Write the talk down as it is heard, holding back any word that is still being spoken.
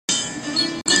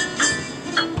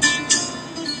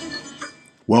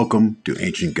Welcome to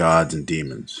Ancient Gods and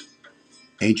Demons.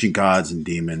 Ancient Gods and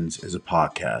Demons is a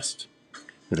podcast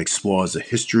that explores the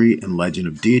history and legend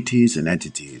of deities and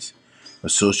entities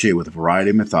associated with a variety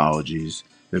of mythologies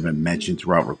that have been mentioned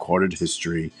throughout recorded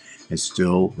history and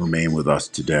still remain with us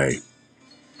today.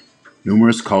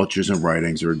 Numerous cultures and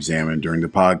writings are examined during the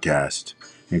podcast,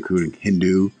 including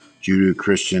Hindu,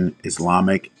 Judeo-Christian,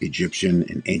 Islamic, Egyptian,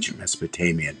 and ancient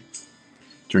Mesopotamian.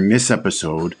 During this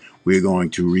episode, we are going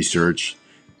to research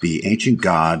the ancient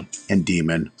god and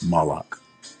demon Moloch.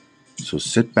 So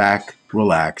sit back,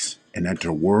 relax, and enter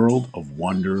a world of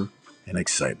wonder and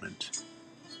excitement.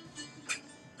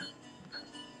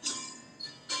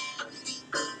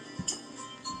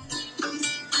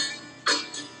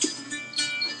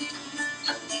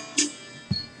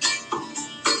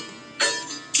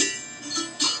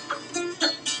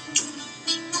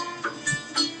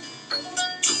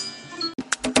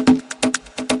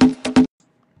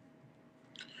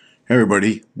 Hey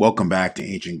everybody, welcome back to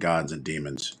Ancient Gods and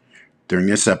Demons. During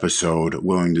this episode,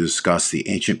 we're going to discuss the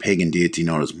ancient pagan deity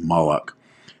known as Moloch.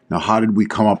 Now, how did we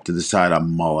come up to decide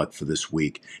on Moloch for this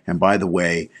week? And by the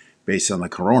way, based on the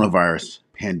coronavirus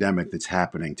pandemic that's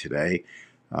happening today,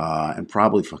 and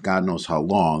probably for God knows how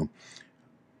long,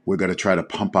 we're going to try to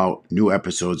pump out new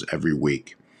episodes every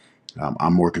week.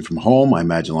 I'm working from home. I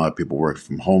imagine a lot of people work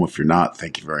from home. If you're not,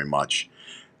 thank you very much.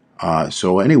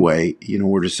 So anyway,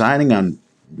 we're deciding on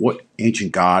what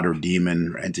ancient god or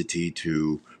demon or entity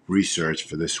to research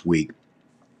for this week.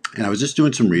 And I was just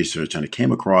doing some research and I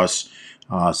came across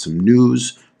some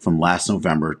news from last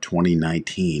November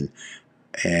 2019.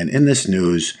 And in this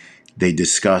news, they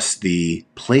discussed the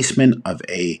placement of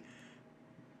a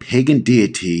pagan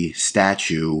deity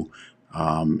statue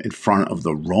in front of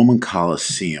the Roman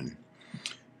Colosseum.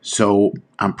 So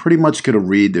I'm pretty much going to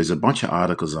read, there's a bunch of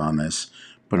articles on this,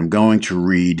 but I'm going to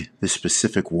read this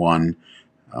specific one.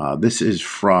 This is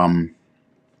from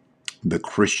the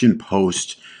Christian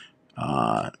Post,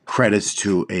 credits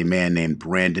to a man named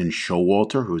Brandon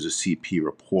Showalter, who's a CP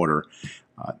reporter.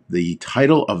 The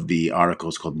title of the article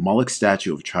is called Moloch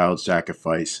Statue of Child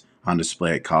Sacrifice on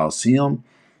Display at Colosseum,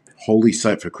 Holy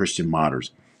Site for Christian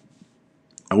Martyrs.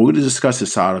 And we're going to discuss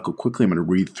this article quickly. I'm going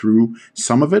to read through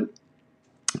some of it,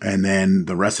 and then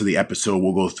the rest of the episode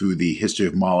we'll go through the history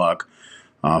of Moloch,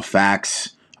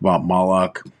 facts about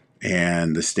Moloch,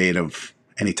 and the state of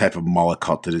any type of Moloch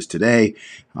cult that is today.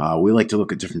 We like to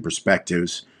look at different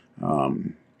perspectives,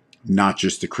 not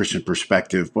just the Christian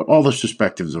perspective, but all the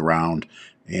perspectives around,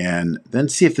 and then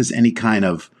see if there's any kind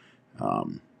of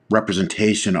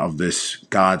representation of this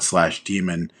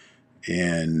god/demon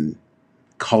in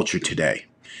culture today.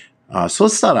 So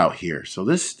let's start out here. So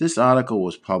this article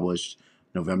was published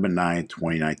November 9th,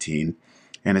 2019,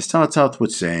 and it starts out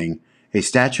with saying, a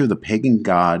statue of the pagan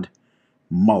god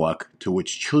Moloch, to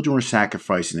which children were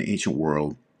sacrificed in the ancient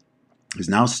world, is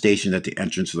now stationed at the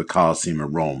entrance of the Colosseum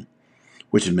in Rome,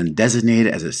 which had been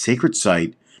designated as a sacred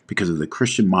site because of the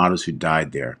Christian martyrs who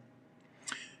died there.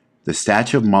 The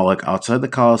statue of Moloch outside the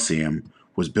Colosseum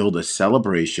was built as a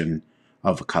celebration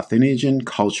of Carthaginian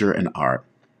culture and art.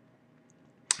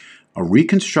 A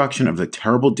reconstruction of the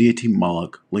terrible deity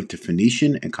Moloch linked to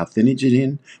Phoenician and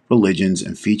Carthaginian religions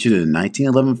and featured in the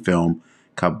 1911 film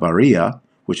Cabiria,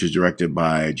 which was directed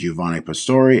by Giovanni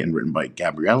Pastore and written by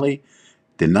Gabriele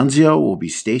D'Annunzio, will be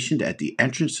stationed at the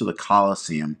entrance to the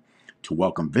Colosseum to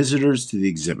welcome visitors to the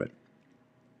exhibit.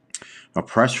 A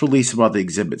press release about the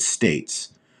exhibit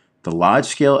states, the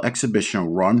large-scale exhibition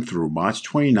will run through March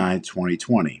 29,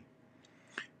 2020.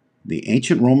 The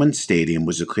ancient Roman stadium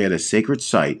was declared a sacred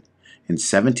site in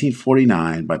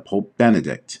 1749 by Pope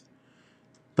Benedict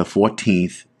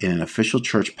XIV in an official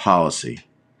church policy.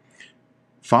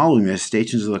 Following this,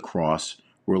 Stations of the Cross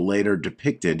were later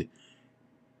depicted,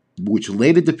 which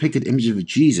later depicted images of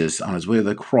Jesus on his way to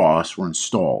the cross were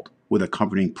installed with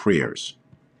accompanying prayers.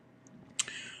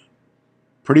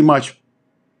 Pretty much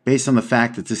based on the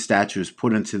fact that this statue was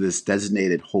put into this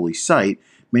designated holy site,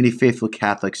 many faithful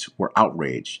Catholics were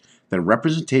outraged that a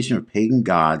representation of a pagan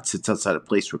god sits outside a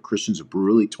place where Christians are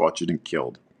brutally tortured and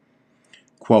killed.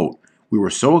 Quote, we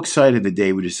were so excited the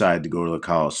day we decided to go to the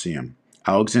Colosseum.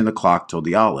 Alexander Clark told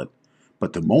the outlet.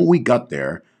 But the moment we got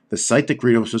there, the sight that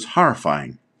greeted us was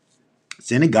horrifying.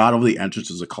 Standing guard over the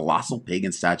entrance was a colossal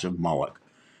pagan statue of Moloch.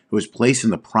 It was placed in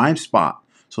the prime spot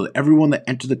so that everyone that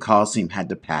entered the Colosseum had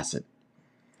to pass it.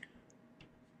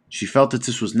 She felt that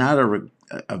this was not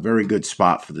a very good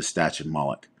spot for the statue of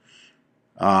Moloch.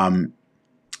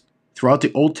 Throughout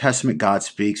the Old Testament, God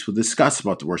speaks. We'll discuss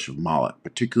about the worship of Moloch,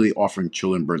 particularly offering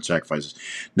children burnt sacrifices.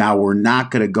 Now, we're not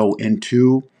going to go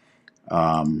into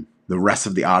the rest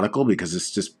of the article because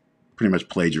it's just pretty much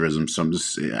plagiarism, so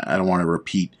I don't want to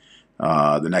repeat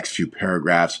the next few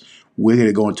paragraphs. We're going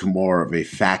to go into more of a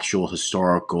factual,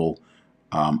 historical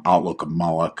outlook of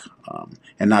Moloch,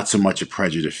 and not so much a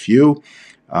prejudiced view.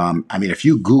 If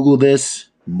you Google this,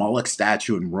 Moloch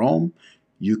statue in Rome,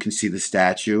 you can see the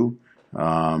statue.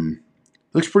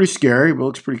 Looks pretty scary, but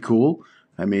looks pretty cool.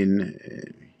 You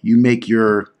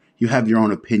have your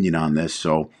own opinion on this,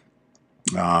 so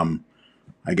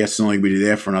I guess it's only going to be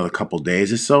there for another couple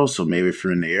days or so. So maybe if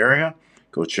you're in the area,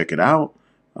 go check it out.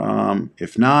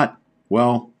 If not,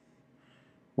 well,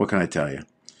 what can I tell you?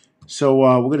 So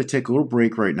we're going to take a little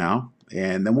break right now,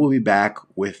 and then we'll be back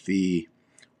with the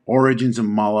origins of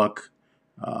Moloch,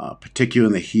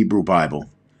 particularly in the Hebrew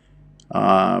Bible.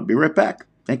 Be right back.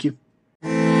 Thank you.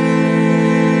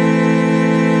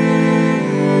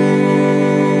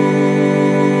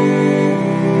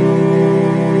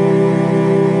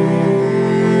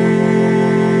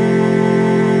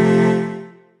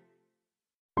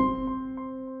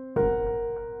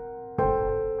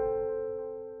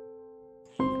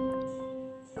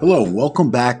 Hello,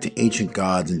 welcome back to Ancient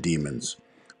Gods and Demons.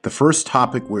 The first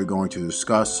topic we're going to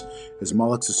discuss is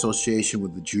Moloch's association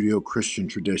with the Judeo-Christian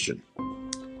tradition.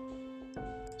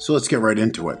 So let's get right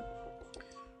into it.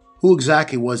 Who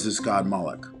exactly was this god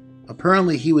Moloch?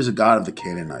 Apparently he was a god of the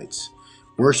Canaanites,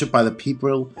 worshipped by the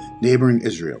people neighboring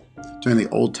Israel during the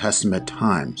Old Testament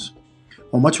times.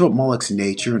 While much about Moloch's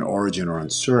nature and origin are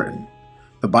uncertain,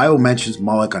 the Bible mentions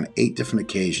Moloch on 8 different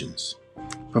occasions,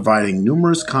 providing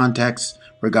numerous contexts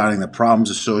regarding the problems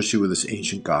associated with this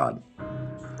ancient god.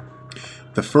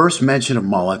 The first mention of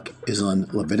Moloch is in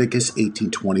Leviticus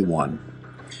 18:21,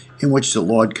 in which the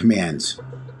Lord commands,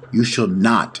 "You shall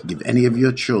not give any of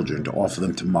your children to offer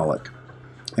them to Moloch,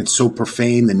 and so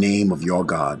profane the name of your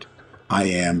God. I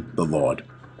am the Lord."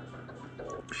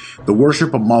 The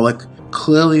worship of Moloch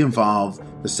clearly involved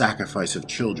the sacrifice of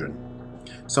children,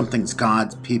 something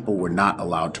God's people were not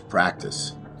allowed to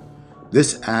practice.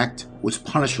 This act was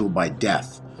punishable by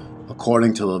death,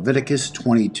 according to Leviticus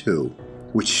 22,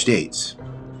 which states,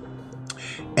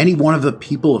 "Any one of the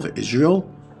people of Israel,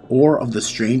 or of the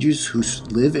strangers who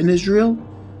live in Israel,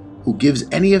 who gives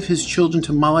any of his children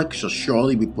to Moloch shall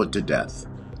surely be put to death."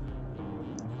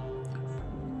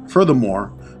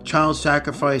 Furthermore, child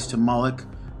sacrifice to Moloch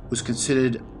was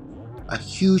considered a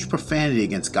huge profanity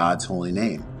against God's holy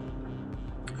name.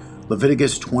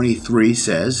 Leviticus 23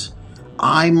 says,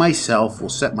 "I myself will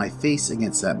set my face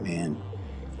against that man,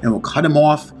 and will cut him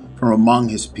off from among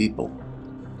his people,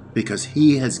 because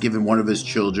he has given one of his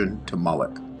children to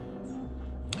Moloch,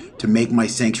 to make my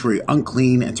sanctuary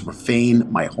unclean and to profane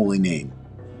my holy name."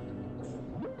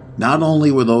 Not only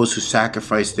were those who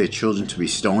sacrificed their children to be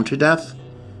stoned to death,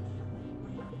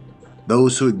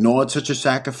 those who ignored such a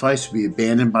sacrifice would be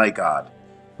abandoned by God.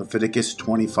 Leviticus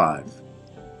 25.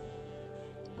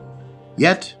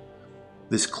 Yet,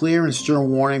 this clear and stern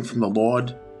warning from the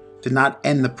Lord did not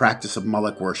end the practice of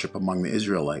Moloch worship among the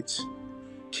Israelites.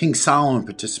 King Solomon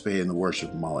participated in the worship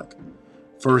of Moloch.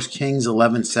 1 Kings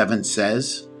 11:7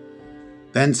 says,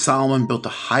 "Then Solomon built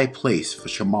a high place for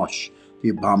Chemosh, the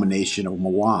abomination of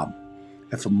Moab,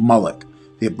 and for Moloch,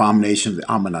 the abomination of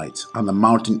the Ammonites, on the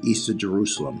mountain east of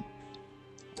Jerusalem."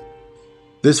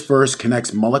 This verse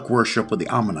connects Moloch worship with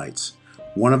the Ammonites,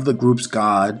 one of the groups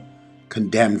God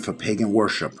condemned for pagan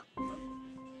worship.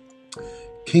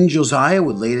 King Josiah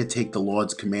would later take the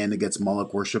Lord's command against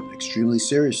Moloch worship extremely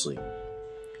seriously.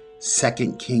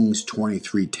 2 Kings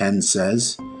 23:10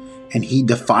 says, "And he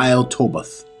defiled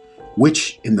Tobath,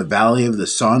 which in the valley of the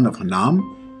son of Hinnom,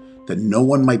 that no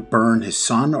one might burn his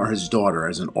son or his daughter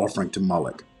as an offering to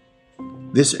Moloch."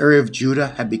 This area of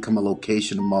Judah had become a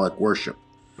location of Moloch worship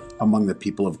among the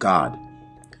people of God.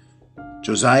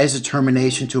 Josiah's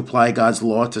determination to apply God's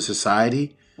law to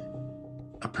society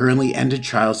apparently ended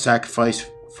child sacrifice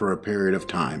for a period of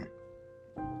time.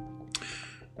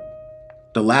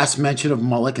 The last mention of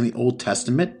Moloch in the Old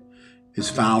Testament is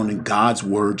found in God's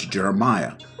word to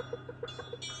Jeremiah.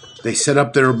 "They set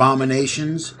up their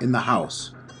abominations in the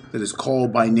house that is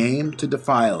called by name to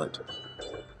defile it.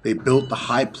 They built the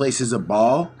high places of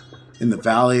Baal in the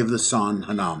valley of the son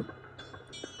Hinnom,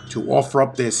 to offer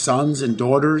up their sons and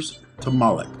daughters to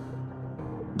Moloch.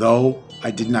 Though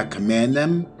I did not command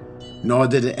them, nor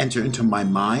did it enter into my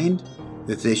mind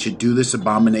that they should do this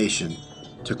abomination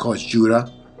to cause Judah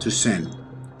to sin."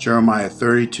 Jeremiah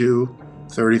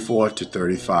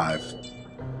 32:34-35.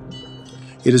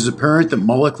 It is apparent that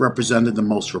Moloch represented the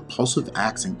most repulsive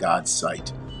acts in God's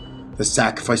sight, the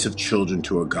sacrifice of children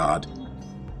to a god.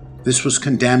 This was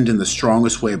condemned in the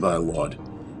strongest way by the Lord,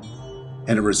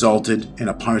 and it resulted in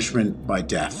a punishment by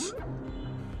death.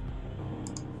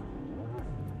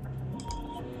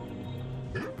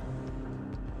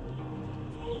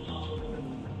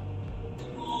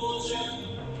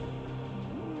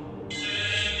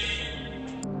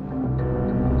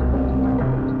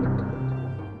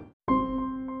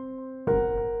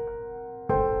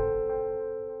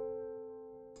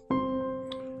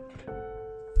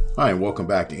 Hi, and welcome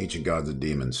back to Ancient Gods and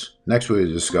Demons. Next, we're going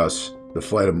to discuss The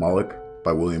Flight of Moloch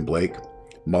by William Blake,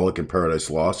 Moloch in Paradise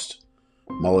Lost,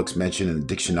 Moloch's mention in the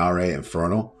Dictionary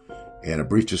Infernal, and a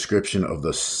brief description of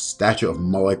the statue of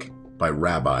Moloch by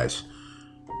rabbis.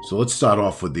 So let's start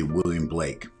off with the William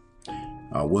Blake.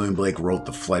 William Blake wrote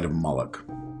The Flight of Moloch.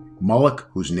 Moloch,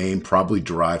 whose name probably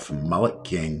derived from Moloch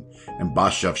King and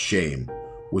Bashav Shem,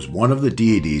 was one of the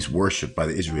deities worshipped by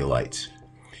the Israelites.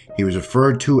 He was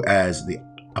referred to as the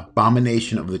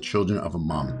abomination of the children of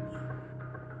Ammon,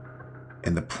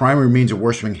 and the primary means of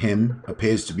worshiping him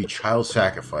appears to be child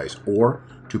sacrifice or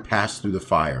to pass through the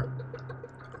fire.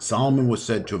 Solomon was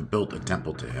said to have built a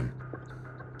temple to him.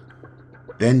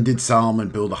 Then did Solomon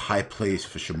build a high place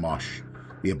for Chemosh,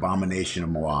 the abomination of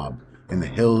Moab, in the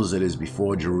hills that is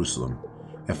before Jerusalem,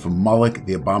 and for Moloch,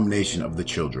 the abomination of the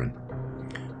children.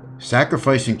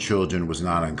 Sacrificing children was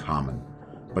not uncommon,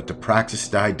 but the practice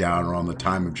died down around the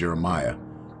time of Jeremiah,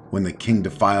 when the king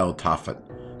defiled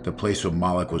Tophet, the place where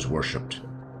Moloch was worshipped.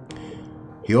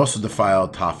 He also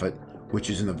defiled Tophet, which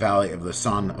is in the valley of the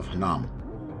son of Hinnom,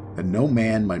 that no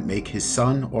man might make his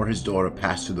son or his daughter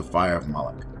pass through the fire of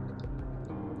Moloch.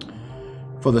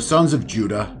 For the sons of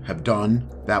Judah have done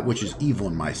that which is evil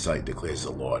in my sight, declares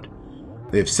the Lord.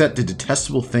 They have set the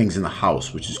detestable things in the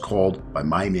house which is called by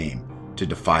my name, to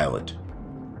defile it.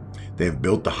 They have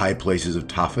built the high places of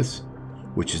Topheth,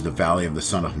 which is the valley of the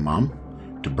son of Hinnom,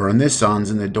 to burn their sons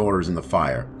and their daughters in the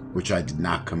fire, which I did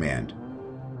not command.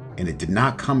 And it did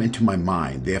not come into my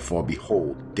mind, therefore,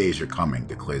 behold, days are coming,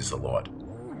 declares the Lord,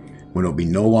 when it will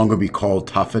no longer be called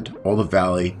Tophet or the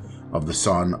valley of the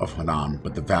son of Hinnom,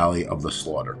 but the valley of the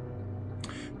slaughter.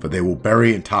 For they will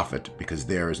bury in Tophet, because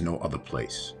there is no other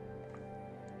place.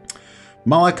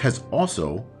 Moloch has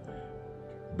also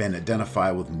been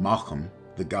identified with Malcham,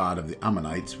 the god of the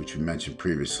Ammonites, which we mentioned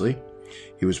previously.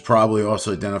 He was probably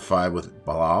also identified with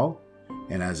Baal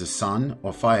and as a sun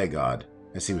or fire god,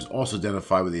 as he was also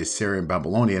identified with the Assyrian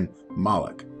Babylonian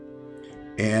Moloch.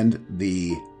 And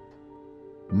the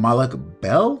Moloch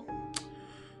Bel?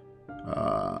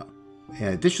 And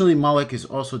additionally, Moloch is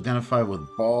also identified with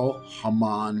Baal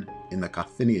Haman in the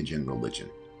Carthaginian religion,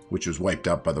 which was wiped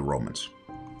out by the Romans.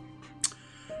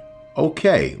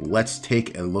 Okay, let's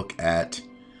take a look at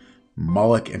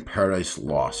Moloch in Paradise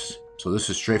Lost. So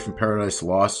this is straight from Paradise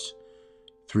Lost,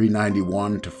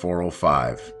 391 to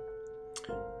 405.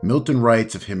 Milton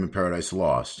writes of him in Paradise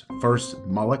Lost. First,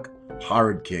 Moloch,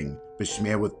 horrid king,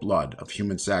 besmeared with blood of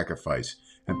human sacrifice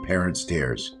and parents'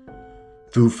 tears.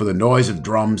 Through for the noise of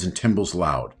drums and timbrels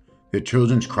loud, their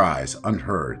children's cries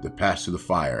unheard that passed through the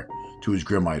fire to his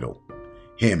grim idol.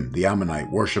 Him, the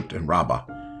Ammonite, worshipped in Rabbah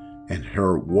and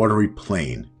her watery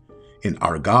plain, in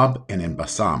Argob and in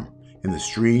Basam, in the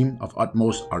stream of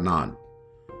utmost Arnon.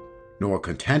 Nor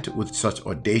content with such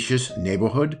audacious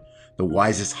neighborhood, the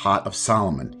wisest heart of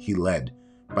Solomon he led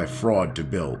by fraud to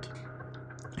build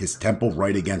his temple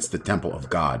right against the temple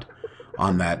of God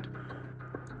on that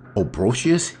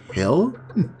Obrosius hill,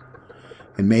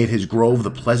 and made his grove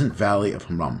the pleasant valley of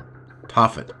Hinnom,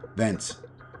 Tophet, thence,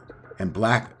 and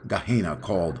black Gehenna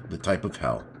called the type of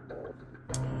hell.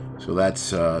 So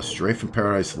that's straight from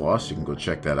Paradise Lost. You can go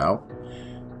check that out.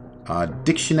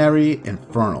 Dictionary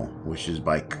Infernal, which is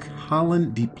by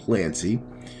Colin D. Clancy,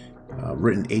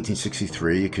 written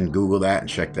 1863. You can Google that and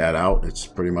check that out. It's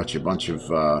pretty much a bunch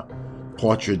of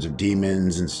portraits of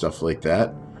demons and stuff like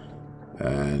that.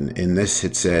 And in this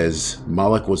it says,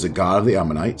 Moloch was the god of the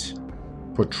Ammonites,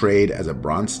 portrayed as a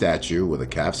bronze statue with a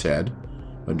calf's head,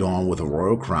 adorned with a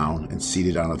royal crown and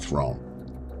seated on a throne.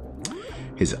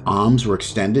 His arms were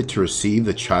extended to receive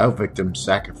the child victim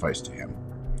sacrificed to him.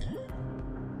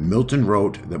 Milton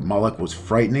wrote that Moloch was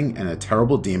frightening and a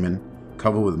terrible demon,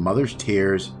 covered with mother's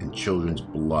tears and children's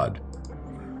blood.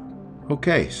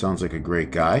 Okay, sounds like a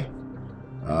great guy.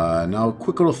 Now, a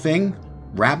quick little thing.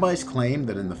 Rabbis claim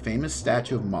that in the famous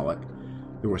statue of Moloch,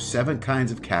 there were 7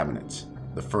 kinds of cabinets.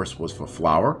 The first was for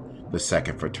flour, the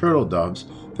second for turtle doves,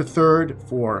 the third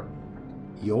for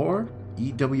Ewe,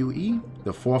 E-W-E,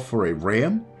 the fourth for a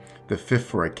ram, the fifth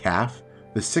for a calf,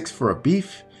 the sixth for a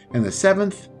beef, and the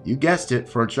seventh, you guessed it,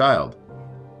 for a child.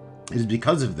 It is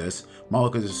because of this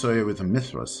Moloch is associated with the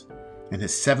Mithras and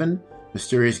his 7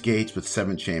 mysterious gates with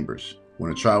 7 chambers.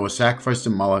 When a child was sacrificed to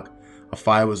Moloch, a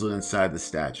fire was lit inside the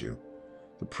statue.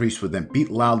 The priest would then beat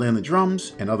loudly on the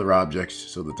drums and other objects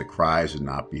so that the cries would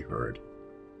not be heard.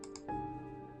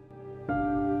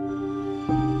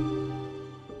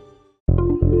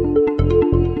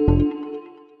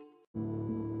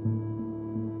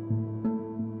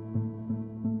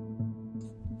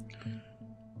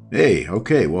 Hey,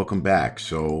 okay, welcome back.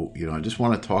 So, I just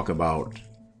want to talk about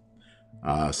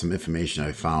some information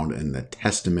I found in the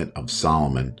Testament of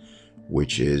Solomon,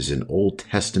 which is an Old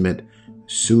Testament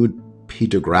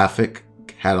pseudepigraphic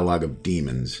catalog of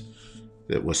demons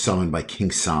that was summoned by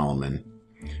King Solomon,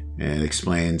 and it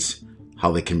explains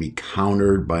how they can be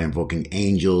countered by invoking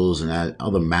angels and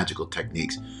other magical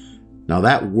techniques. Now,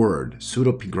 that word,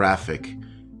 pseudepigraphic,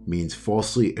 means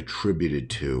falsely attributed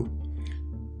to.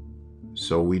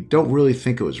 So we don't really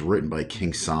think it was written by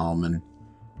King Solomon.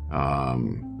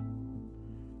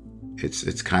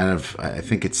 It's kind of, I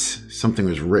think it's something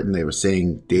was written, they were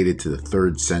saying dated to the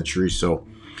 3rd century. So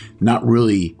not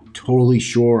really totally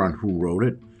sure on who wrote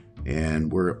it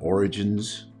and where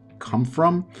origins come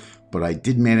from. But I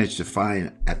did manage to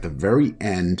find at the very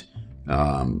end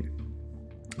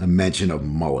a mention of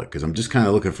Moloch, because I'm just kind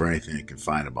of looking for anything I can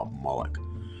find about Moloch.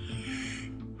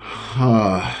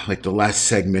 Like the last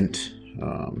segment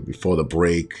before the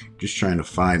break, just trying to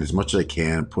find as much as I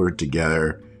can, put it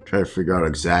together, try to figure out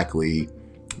exactly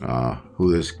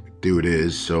who this dude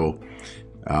is. So,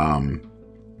 the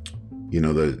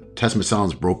Testament of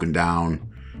Solomon is broken down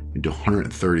into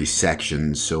 130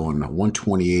 sections. So in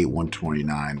 128,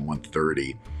 129,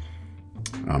 130,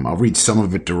 I'll read some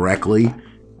of it directly,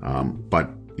 but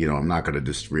I'm not going to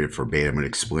just read it verbatim. I'm going to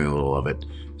explain a little of it.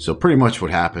 So pretty much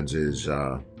what happens is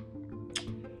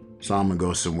Solomon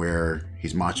goes somewhere.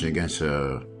 He's marching against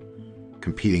a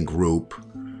competing group.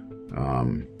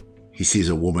 He sees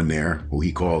a woman there who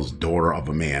he calls daughter of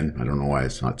a man. I don't know why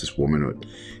it's not this woman.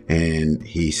 And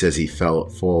he says he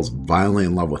falls violently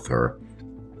in love with her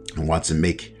and wants to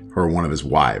make her one of his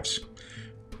wives.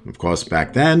 Of course,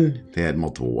 back then, they had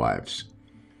multiple wives.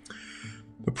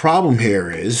 The problem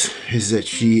here is that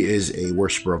she is a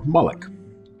worshiper of Moloch.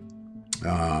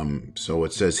 So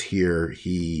it says here,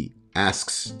 he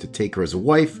asks to take her as a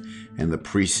wife, and the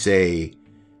priests say,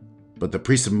 "But the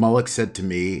priest of Moloch said to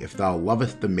me, if thou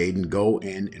lovest the maiden, go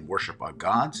in and worship our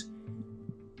gods,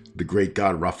 the great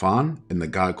god Raphan, and the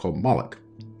god called Moloch."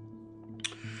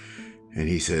 And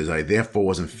he says, "I therefore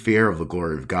was in fear of the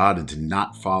glory of God, and did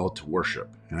not follow to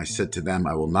worship. And I said to them,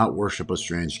 I will not worship a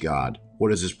strange god.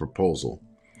 What is this proposal,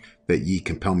 that ye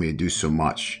compel me to do so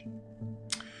much?"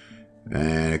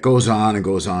 And it goes on and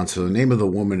goes on. So the name of the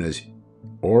woman is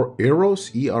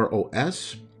Eros,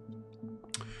 E-R-O-S.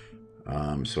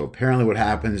 So apparently what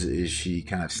happens is she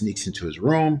kind of sneaks into his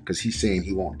room because he's saying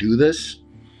he won't do this.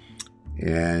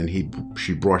 And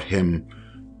she brought him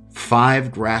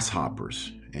 5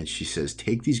 grasshoppers. And she says,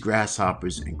 "Take these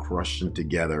grasshoppers and crush them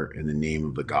together in the name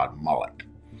of the god Moloch.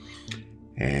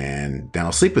 And then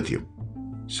I'll sleep with you."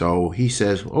 So he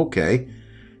says, "Okay,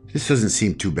 this doesn't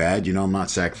seem too bad. I'm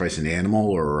not sacrificing an animal,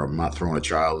 or I'm not throwing a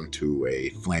child into a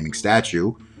flaming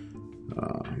statue."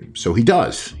 So he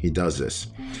does this.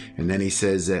 And then he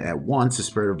says that at once the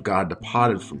Spirit of God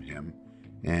departed from him,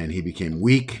 and he became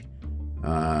weak,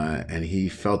 and he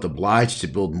felt obliged to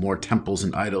build more temples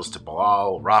and idols to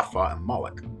Baal, Rapha, and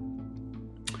Moloch.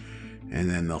 And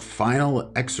then the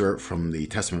final excerpt from the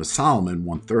Testament of Solomon,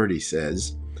 130,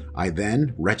 says, "I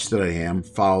then, wretch that I am,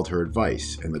 followed her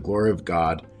advice, and the glory of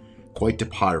God quite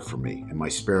departed from me, and my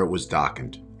spirit was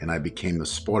darkened, and I became the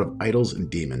sport of idols and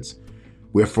demons.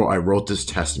 Wherefore I wrote this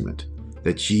testament,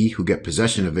 that ye who get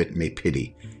possession of it may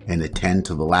pity, and attend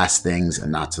to the last things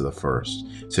and not to the first,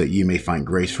 so that ye may find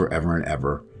grace forever and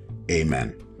ever.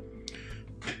 Amen."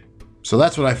 So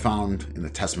that's what I found in the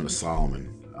Testament of Solomon.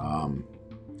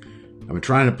 I've been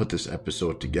trying to put this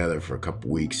episode together for a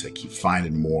couple weeks. I keep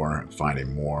finding more.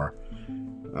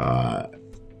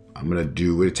 We're going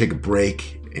to take a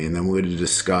break, and then we're going to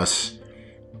discuss.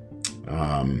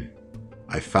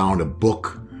 I found a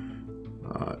book,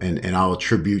 and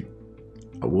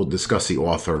we'll discuss the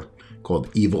author, called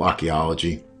Evil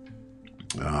Archaeology.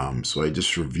 So I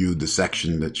just reviewed the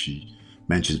section that she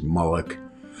mentions Moloch.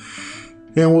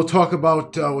 And we'll talk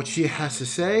about what she has to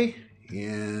say,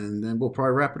 and then we'll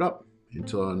probably wrap it up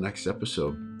until our next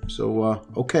episode. So,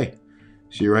 okay.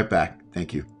 See you right back.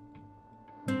 Thank you.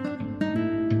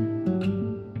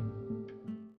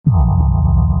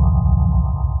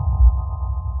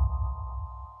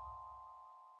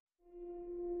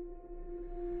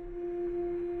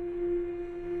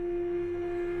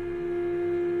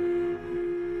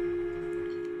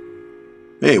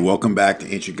 Hey, welcome back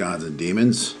to Ancient Gods and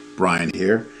Demons. Brian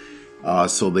here.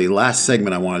 So the last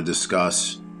segment I want to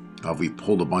discuss, we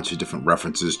pulled a bunch of different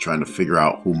references trying to figure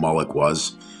out who Moloch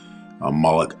was.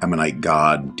 Moloch, Ammonite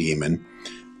god, demon.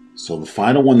 So the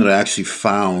final one that I actually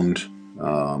found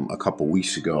a couple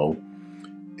weeks ago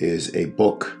is a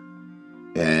book.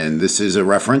 And this is a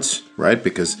reference, right?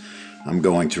 Because I'm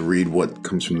going to read what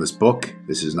comes from this book.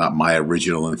 This is not my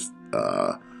original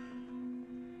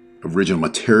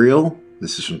material.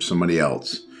 This is from somebody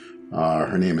else.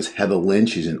 Her name is Heather Lynn.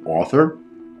 She's an author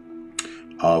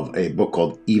of a book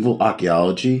called Evil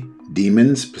Archaeology,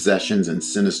 Demons, Possessions, and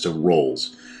Sinister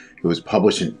Roles. It was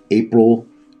published in April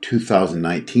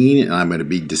 2019, and I'm going to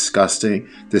be discussing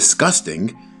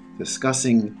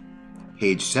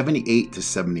page 78 to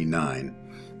 79.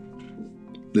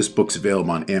 This book's available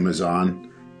on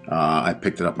Amazon. I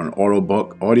picked it up on an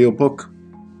audiobook,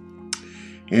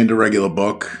 and a regular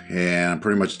book, and I'm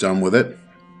pretty much done with it.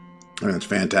 And it's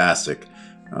fantastic.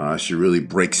 She really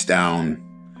breaks down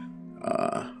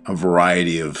a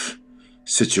variety of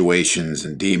situations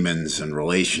and demons and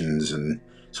relations, and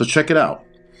so check it out.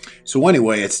 So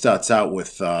anyway, it starts out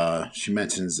with, she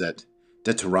mentions that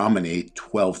Deuteronomy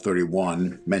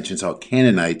 12:31 mentions how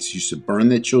Canaanites used to burn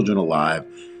their children alive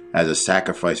as a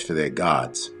sacrifice for their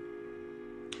gods.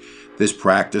 This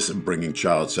practice of bringing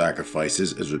child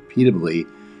sacrifices is repeatedly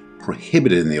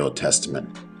prohibited in the Old Testament.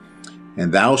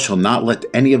 And thou shalt not let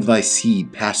any of thy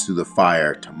seed pass through the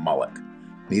fire to Moloch,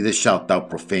 neither shalt thou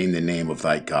profane the name of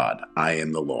thy God. I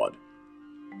am the Lord.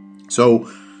 So,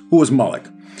 who was Moloch?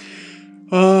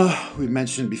 We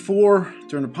mentioned before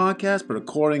during the podcast, but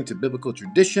according to biblical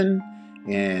tradition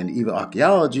and evil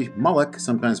archaeology, Moloch,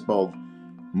 sometimes spelled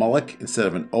Moloch instead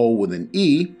of an O with an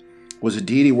E, was a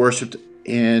deity worshipped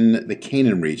in the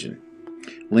Canaan region,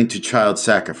 linked to child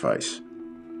sacrifice.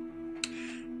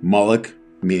 Moloch,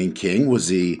 meaning king, was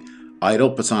the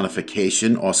idol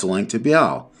personification also linked to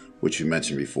Baal, which we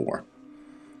mentioned before.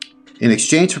 In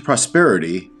exchange for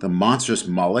prosperity, the monstrous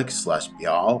Moloch /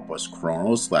 Baal plus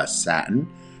Kronos / Saturn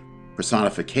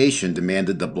personification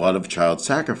demanded the blood of child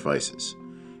sacrifices,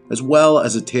 as well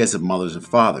as the tears of mothers and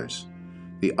fathers.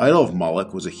 The idol of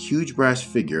Moloch was a huge brass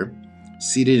figure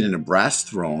seated in a brass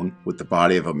throne with the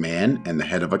body of a man and the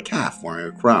head of a calf wearing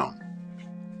a crown.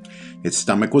 Its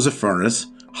stomach was a furnace,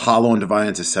 hollow and divided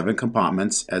into 7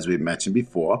 compartments, as we mentioned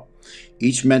before,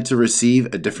 each meant to receive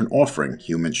a different offering: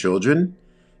 human children,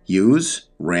 ewes,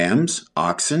 rams,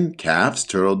 oxen, calves,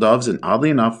 turtle doves, and oddly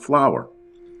enough, flour.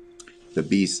 The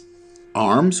beast's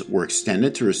arms were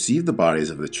extended to receive the bodies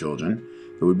of the children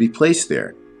that would be placed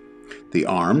there. The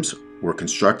arms were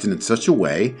constructed in such a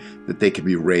way that they could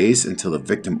be raised until the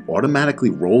victim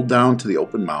automatically rolled down to the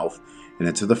open mouth and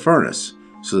into the furnace,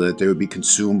 so that they would be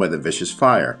consumed by the vicious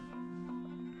fire.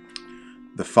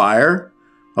 The fire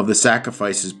of the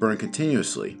sacrifices burned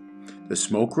continuously, the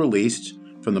smoke released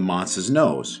from the monster's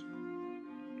nose.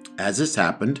 As this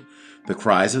happened, the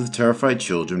cries of the terrified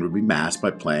children would be masked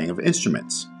by playing of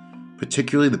instruments,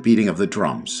 particularly the beating of the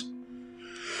drums.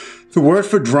 The word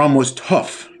for drum was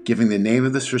tuff, giving the name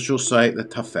of this ritual site the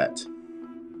tuffet.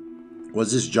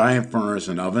 Was this giant furnace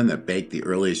an oven that baked the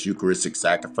earliest Eucharistic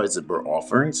sacrifices and burnt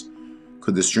offerings?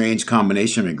 Could the strange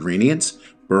combination of ingredients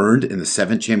burned in the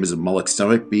 7 chambers of Moloch's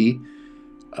stomach be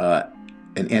an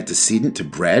antecedent to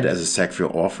bread as a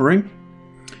sacrificial offering?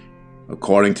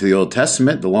 According to the Old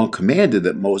Testament, the law commanded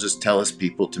that Moses tell his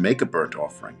people to make a burnt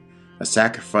offering, a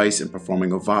sacrifice in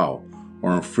performing a vow,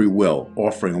 or on free will,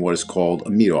 offering what is called a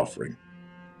meat offering.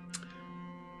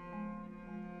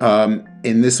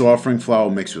 In this offering, flour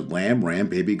mixed with lamb, ram,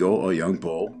 baby goat, or young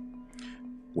bull.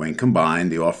 When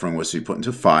combined, the offering was to be put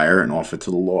into fire and offered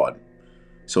to the Lord,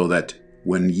 so that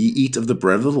when ye eat of the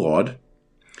bread of the Lord,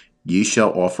 ye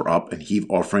shall offer up and heave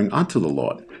offering unto the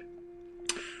Lord.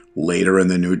 Later in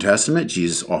the New Testament,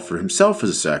 Jesus offered himself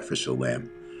as a sacrificial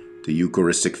lamb. The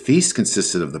Eucharistic feast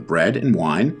consisted of the bread and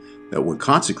wine that, when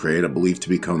consecrated, are believed to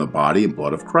become the body and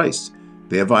blood of Christ,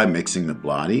 thereby mixing the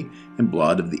body and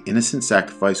blood of the innocent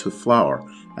sacrifice with flour,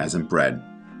 as in bread.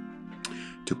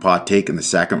 To partake in the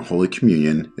sacrament of Holy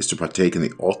Communion is to partake in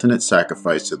the alternate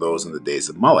sacrifice to those in the days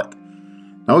of Moloch.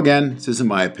 Now again, this isn't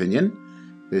my opinion.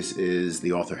 This is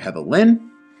the author Heather Lynn.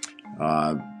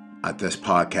 At this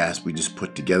podcast, we just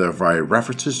put together a variety of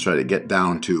references, try to get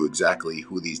down to exactly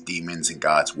who these demons and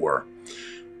gods were.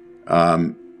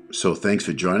 So thanks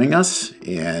for joining us,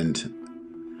 and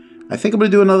I think I'm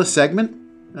going to do another segment,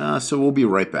 so we'll be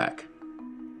right back.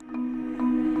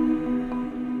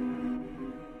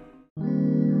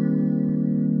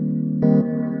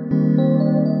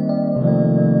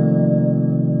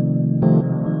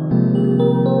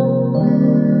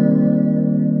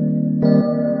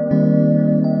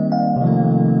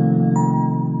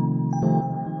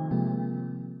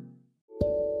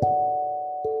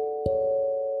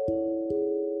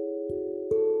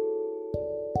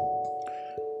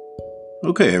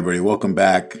 Okay, everybody, welcome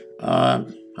back. I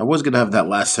was going to have that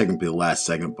last segment be the last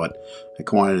segment, but I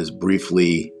wanted to just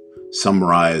briefly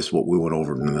summarize what we went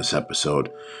over in this episode.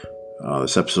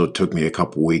 This episode took me a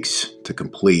couple weeks to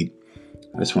complete.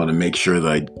 I just want to make sure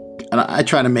that I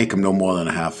try to make them no more than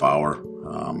a half hour.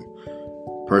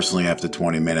 Personally, after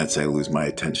 20 minutes, I lose my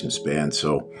attention span.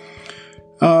 So,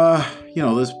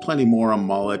 there's plenty more on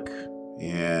Moloch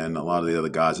and a lot of the other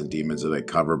gods and demons that I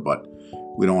cover, but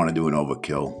we don't want to do an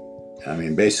overkill. I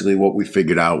mean, basically what we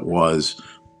figured out was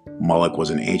Moloch was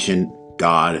an ancient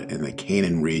god in the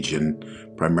Canaan region,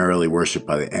 primarily worshipped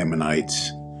by the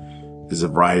Ammonites. There's a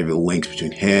variety of links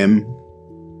between him,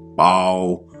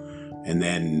 Baal, and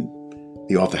then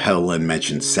the author Helen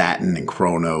mentioned Saturn and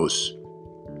Kronos.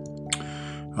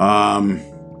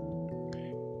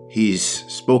 He's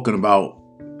spoken about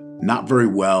not very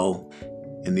well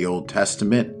in the Old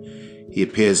Testament. He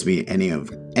appears to be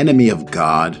enemy of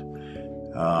God.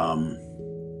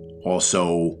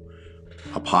 Also,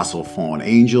 apostle fallen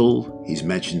angel. He's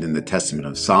mentioned in the Testament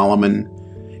of Solomon.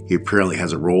 He apparently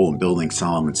has a role in building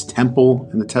Solomon's temple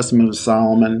in the Testament of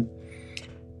Solomon.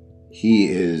 He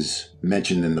is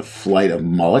mentioned in The Flight of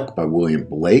Moloch by William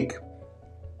Blake.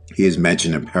 He is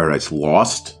mentioned in Paradise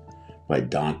Lost by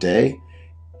Dante.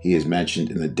 He is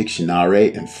mentioned in the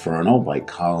Dictionaire Inferno by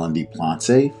Colin de Plance,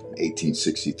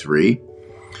 1863.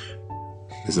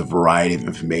 There's a variety of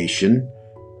information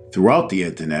throughout the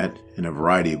internet in a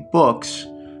variety of books.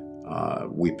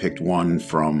 We picked one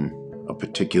from a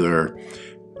particular,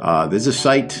 there's a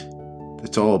site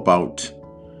that's all about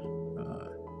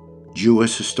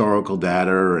Jewish historical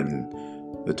data and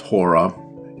the Torah,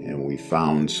 and we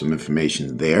found some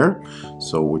information there.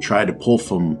 So we tried to pull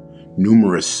from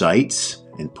numerous sites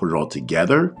and put it all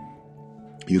together.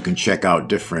 You can check out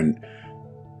different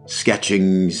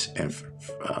sketchings and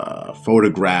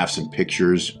photographs and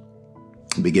pictures.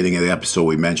 Beginning of the episode,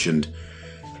 we mentioned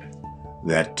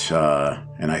that,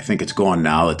 and I think it's gone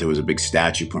now, that there was a big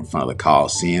statue put in front of the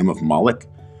Colosseum of Moloch.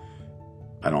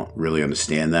 I don't really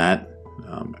understand that.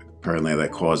 Apparently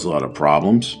that caused a lot of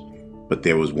problems, but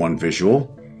there was one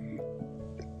visual.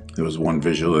 There was one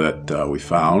visual that we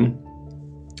found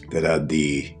that had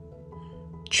the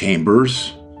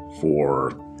chambers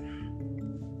for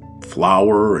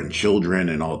flower and children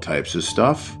and all types of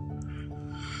stuff.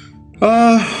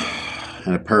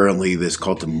 And apparently this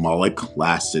cult of Moloch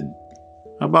lasted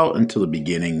about until the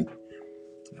beginning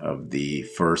of the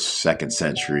 1st, 2nd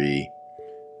century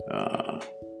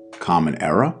Common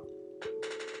Era.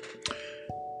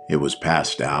 It was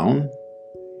passed down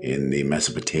in the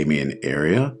Mesopotamian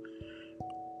area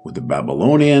with the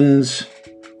Babylonians,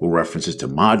 who references to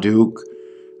Marduk.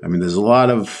 I mean, there's a lot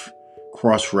of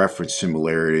cross-reference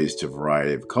similarities to a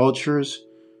variety of cultures,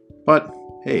 but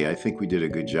hey, I think we did a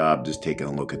good job just taking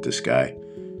a look at this guy.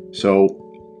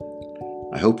 So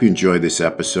I hope you enjoyed this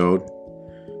episode.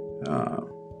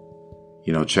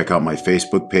 Check out my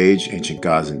Facebook page, Ancient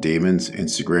Gods and Demons,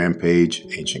 Instagram page,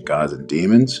 Ancient Gods and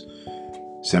Demons.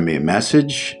 Send me a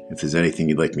message if there's anything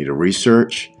you'd like me to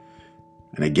research.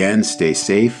 And again, stay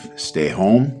safe, stay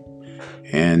home,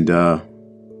 and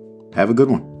have a good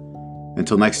one.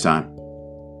 Until next time,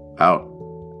 out.